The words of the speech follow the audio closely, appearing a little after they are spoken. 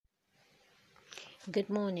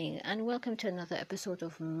Good morning, and welcome to another episode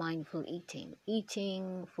of Mindful Eating.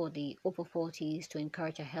 Eating for the over 40s to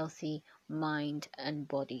encourage a healthy mind and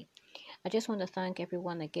body. I just want to thank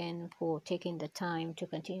everyone again for taking the time to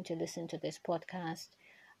continue to listen to this podcast.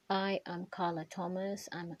 I am Carla Thomas,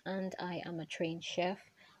 and I am a trained chef.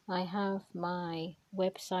 I have my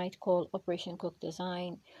website called Operation Cook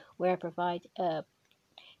Design, where I provide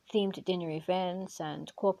themed dinner events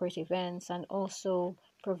and corporate events, and also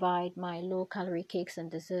provide my low calorie cakes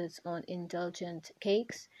and desserts on indulgent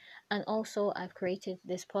cakes. And also, I've created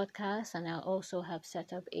this podcast, and I also have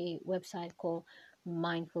set up a website called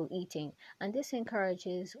Mindful Eating. And this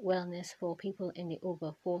encourages wellness for people in the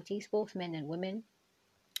over 40s, both men and women,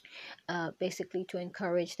 basically to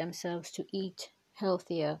encourage themselves to eat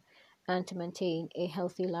healthier and to maintain a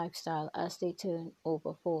healthy lifestyle as they turn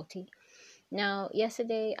over 40. Now,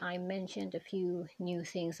 yesterday I mentioned a few new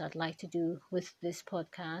things I'd like to do with this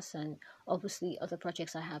podcast and obviously other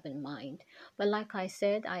projects I have in mind. But like I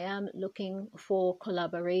said, I am looking for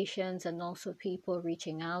collaborations and also people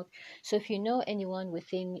reaching out. So if you know anyone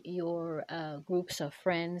within your groups of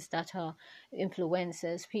friends that are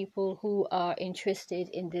influencers, people who are interested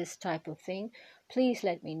in this type of thing, please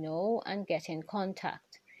let me know and get in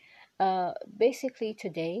contact. Basically,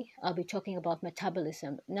 today I'll be talking about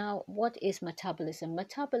metabolism. Now, what is metabolism?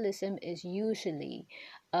 Metabolism is usually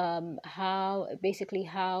how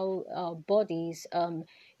our bodies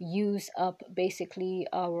use up basically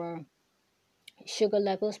our sugar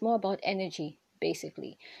levels, more about energy.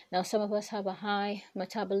 Basically, now some of us have a high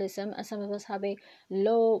metabolism and some of us have a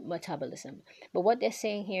low metabolism. But what they're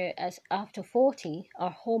saying here is after 40, our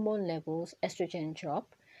hormone levels, estrogen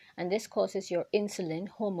drop, and this causes your insulin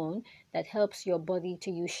hormone that helps your body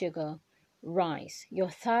to use sugar rise. Your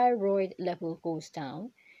thyroid level goes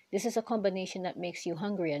down. This is a combination that makes you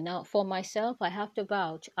hungrier. Now, for myself, I have to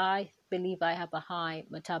vouch, I believe I have a high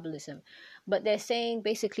metabolism. But they're saying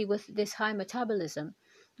basically with this high metabolism,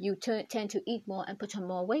 you tend to eat more and put on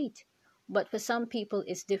more weight. But for some people,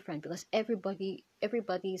 it's different because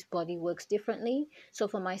everybody's body works differently. So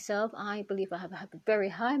for myself, I believe I have a very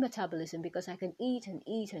high metabolism because I can eat and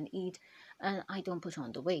eat and eat, and I don't put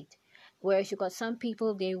on the weight. Whereas you got some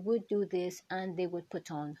people, they would do this and they would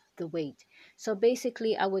put on the weight. So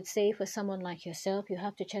basically, I would say for someone like yourself, you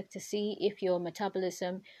have to check to see if your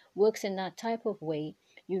metabolism works in that type of way.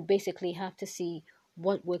 You basically have to see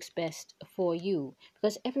what works best for you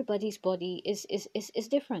because everybody's body is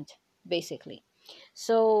different basically.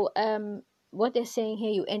 So what they're saying here,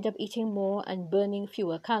 you end up eating more and burning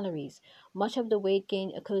fewer calories. Much of the weight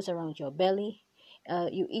gain occurs around your belly.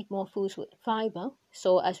 You eat more foods with fiber.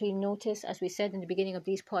 So as we noticed, as we said in the beginning of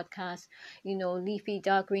these podcasts, leafy,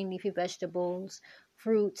 dark green leafy vegetables,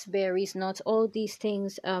 fruits, berries, nuts, all these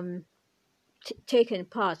things taken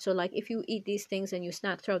part. So like if you eat these things and you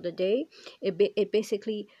snack throughout the day, it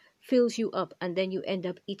basically fills you up and then you end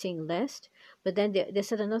up eating less. But then they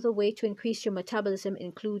said another way to increase your metabolism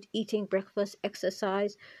include eating breakfast,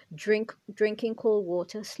 exercise, drinking cold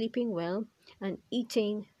water, sleeping well, and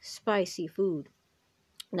eating spicy food.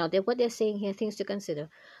 Now, what they're saying here, things to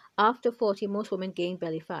consider. After 40, most women gain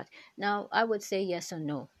belly fat. Now, I would say yes or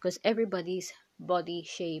no, because everybody's body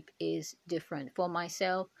shape is different. For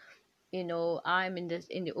myself, I'm in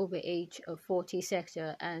the over age of 40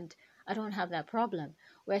 sector, and I don't have that problem.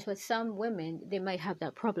 Whereas with some women, they might have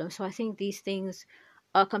that problem. So I think these things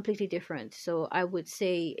are completely different. So I would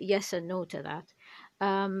say yes and no to that.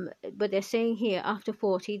 But they're saying here after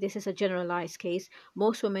 40, this is a generalized case.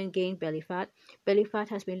 Most women gain belly fat. Belly fat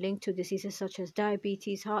has been linked to diseases such as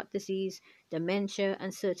diabetes, heart disease, dementia,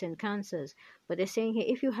 and certain cancers. But they're saying here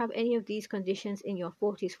if you have any of these conditions in your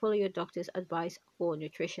 40s, follow your doctor's advice for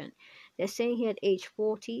nutrition. They're saying here at age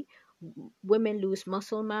 40, women lose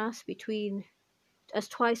muscle mass between as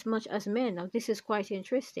twice much as men. Now, this is quite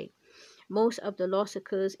interesting. Most of the loss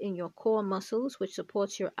occurs in your core muscles, which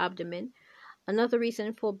supports your abdomen. Another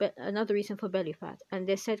reason for belly fat. And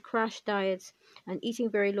they said crash diets and eating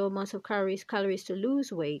very low amounts of calories to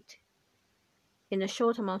lose weight in a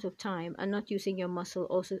short amount of time and not using your muscle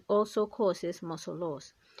also causes muscle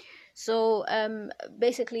loss. So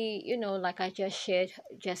basically, like I just shared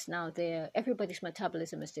just now there, everybody's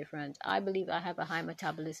metabolism is different. I believe I have a high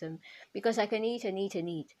metabolism because I can eat and eat and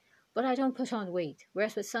eat, but I don't put on weight.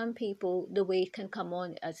 Whereas with some people, the weight can come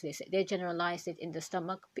on, as they say, they generalized it in the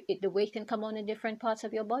stomach. The weight can come on in different parts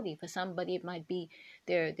of your body. For somebody, it might be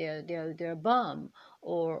their bum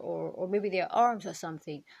or maybe their arms or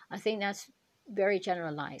something. I think that's very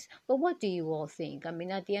generalized. But what do you all think? I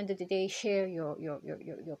mean, at the end of the day, share your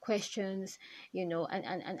questions,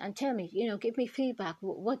 and tell me, give me feedback.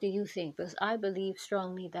 What do you think? Because I believe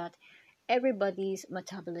strongly that everybody's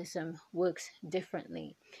metabolism works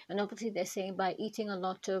differently. And obviously they're saying by eating a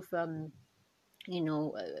lot of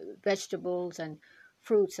vegetables and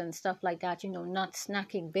fruits and stuff like that, nuts,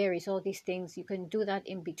 snacking, berries, all these things, you can do that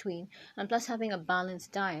in between. And plus, having a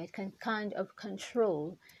balanced diet can kind of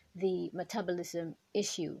control the metabolism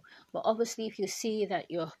issue. But obviously, if you see that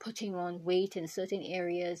you're putting on weight in certain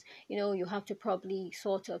areas, you have to probably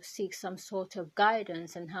sort of seek some sort of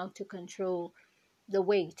guidance on how to control the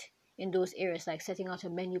weight in those areas, like setting out a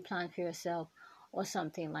menu plan for yourself or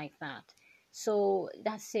something like that. So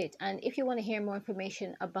that's it. And if you want to hear more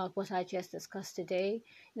information about what I just discussed today,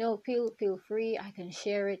 feel free. I can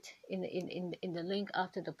share it in the link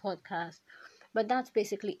after the podcast. But that's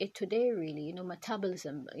basically it today, really.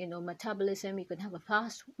 Metabolism. Metabolism, you can have a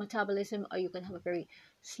fast metabolism or you can have a very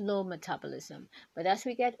slow metabolism. But as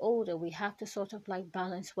we get older, we have to sort of like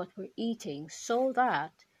balance what we're eating so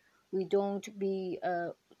that we don't be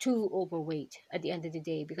too overweight at the end of the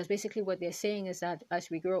day. Because basically what they're saying is that as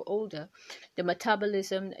we grow older, the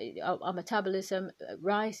metabolism, our metabolism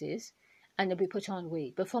rises, and then we put on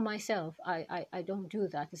weight. But for myself, I don't do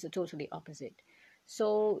that. It's the totally opposite.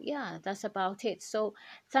 So yeah, that's about it. So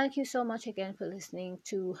thank you so much again for listening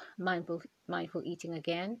to Mindful Eating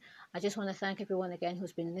again. I just want to thank everyone again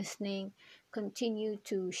who's been listening. Continue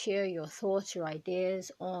to share your thoughts, your ideas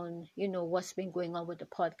on what's been going on with the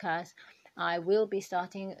podcast. I will be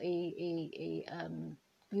starting a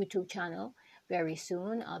YouTube channel very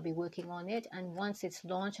soon. I'll be working on it, and once it's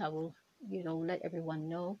launched, I will let everyone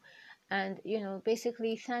know. And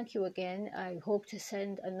basically, thank you again. I hope to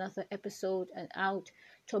send another episode and out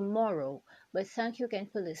tomorrow. But thank you again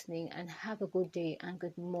for listening, and have a good day and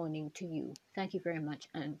good morning to you. Thank you very much,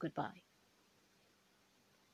 and goodbye.